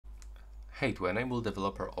Hey, to enable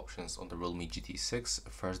developer options on the Realme GT6,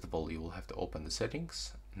 first of all you will have to open the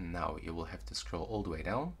settings. Now you will have to scroll all the way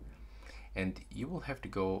down and you will have to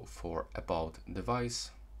go for About Device.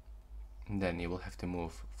 Then you will have to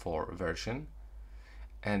move for Version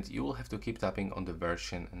and you will have to keep tapping on the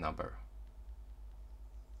version number.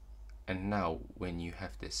 And now when you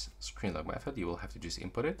have this screen lock method, you will have to just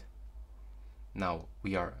input it. Now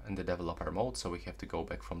we are in the developer mode, so we have to go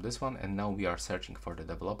back from this one, and now we are searching for the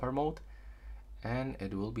developer mode, and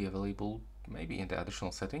it will be available maybe in the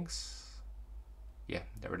additional settings. Yeah,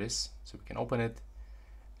 there it is. So we can open it,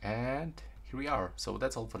 and here we are. So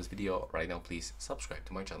that's all for this video right now. Please subscribe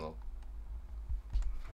to my channel.